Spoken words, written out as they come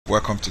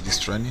Welcome to this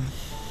training.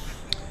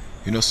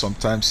 You know,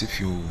 sometimes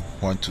if you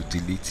want to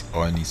delete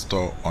or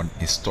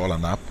uninstall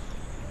an app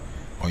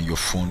on your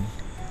phone,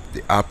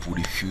 the app will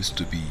refuse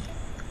to be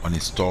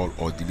uninstalled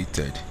or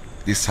deleted.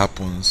 This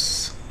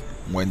happens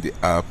when the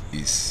app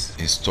is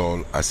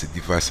installed as a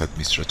device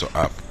administrator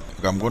app.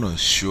 I'm going to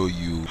show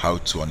you how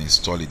to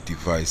uninstall a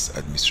device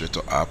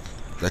administrator app.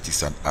 That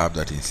is an app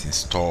that is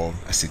installed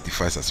as a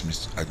device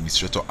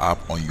administrator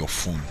app on your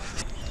phone.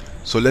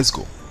 So let's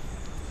go.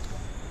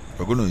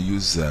 We're going to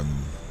use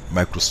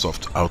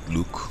Microsoft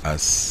Outlook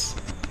as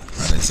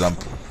an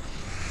example.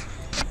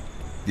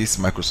 This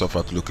Microsoft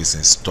Outlook is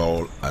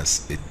installed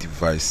as a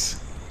device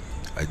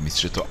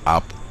administrator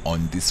app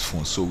on this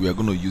phone, so we are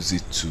going to use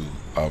it to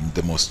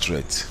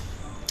demonstrate.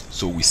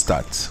 So we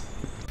start.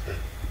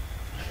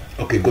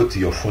 Okay, go to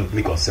your phone,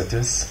 click on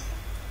settings,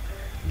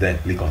 then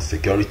click on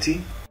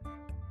security.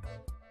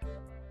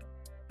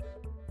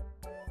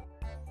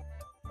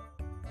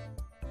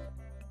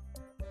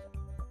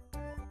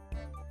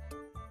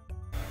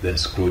 Then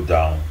scroll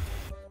down.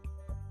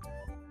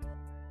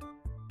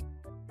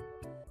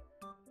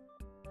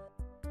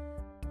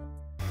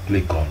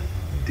 Click on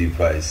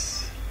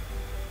device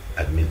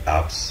admin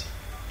apps.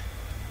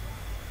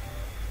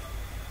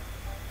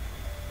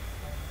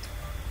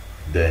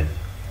 Then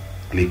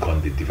click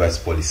on the device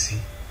policy,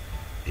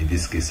 in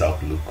this case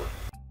Outlook.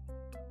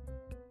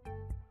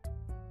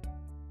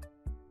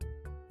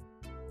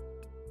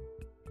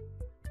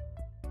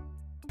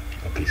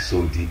 Okay,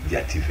 so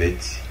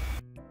deactivate.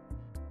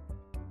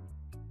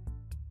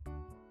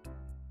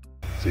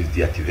 So it's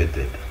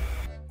deactivated.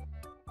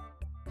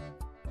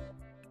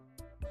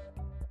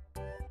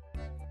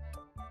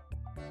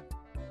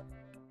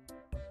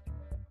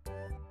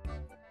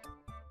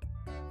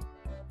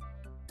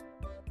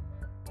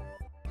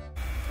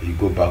 You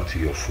go back to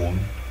your phone,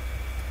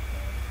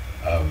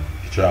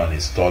 you try on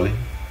installing.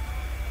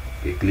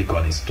 Okay, click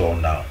on install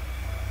now.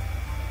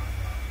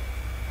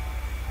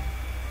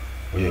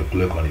 When you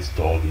click on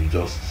install, you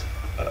just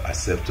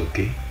accept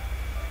OK,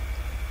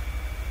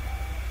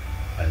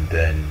 and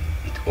then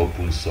it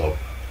opens up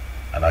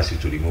and asks you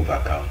to remove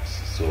accounts.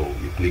 So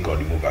you click on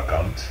remove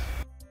account.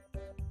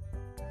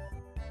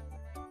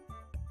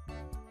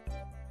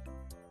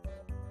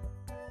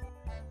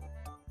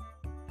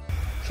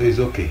 So it's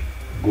okay.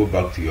 Go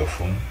back to your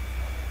phone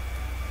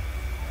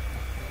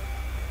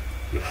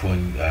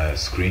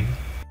screen.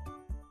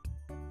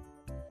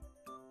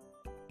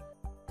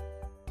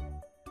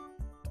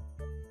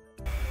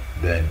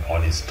 Then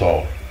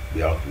uninstall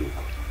the Outlook.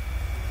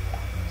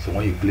 So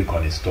when you click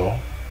on install,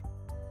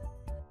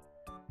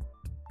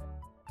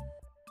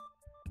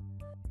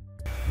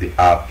 the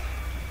app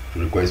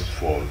request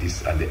for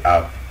this and the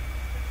app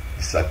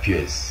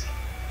disappears.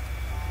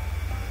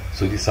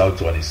 So this is how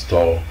to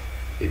uninstall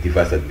a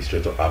device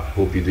administrator app.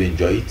 Hope you do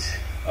enjoy it.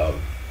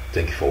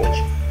 Thank you for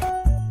watching.